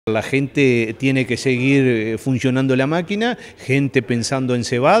La gente tiene que seguir funcionando la máquina, gente pensando en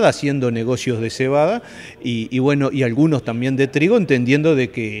cebada, haciendo negocios de cebada y bueno, y algunos también de trigo, entendiendo de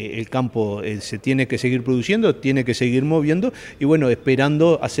que el campo se tiene que seguir produciendo, tiene que seguir moviendo y bueno,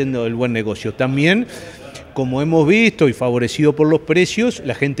 esperando, haciendo el buen negocio. También, como hemos visto y favorecido por los precios,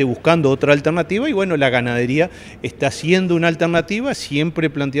 la gente buscando otra alternativa y bueno, la ganadería está siendo una alternativa, siempre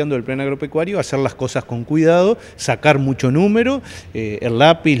planteando el plan agropecuario, hacer las cosas con cuidado, sacar mucho número, el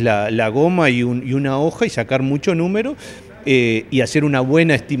lápiz, la goma y una hoja y sacar mucho número. Y hacer una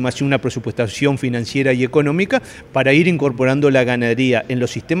buena estimación, una presupuestación financiera y económica para ir incorporando la ganadería en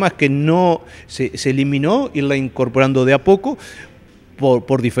los sistemas que no se eliminó, irla incorporando de a poco,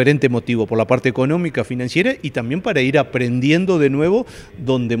 por diferentes motivos, por la parte económica, financiera y también para ir aprendiendo de nuevo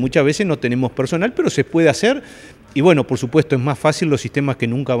donde muchas veces no tenemos personal, pero se puede hacer. Y bueno, por supuesto, es más fácil los sistemas que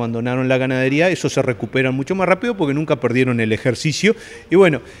nunca abandonaron la ganadería, eso se recuperan mucho más rápido porque nunca perdieron el ejercicio. Y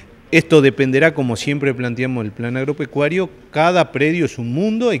bueno, esto dependerá, como siempre planteamos el plan agropecuario, cada predio es un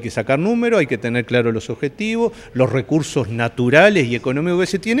mundo, hay que sacar números, hay que tener claros los objetivos, los recursos naturales y económicos que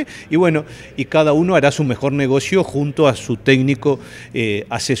se tiene, y bueno, y cada uno hará su mejor negocio junto a su técnico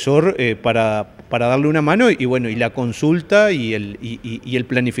asesor para darle una mano, y bueno, y la consulta y el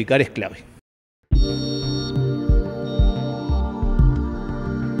planificar es clave.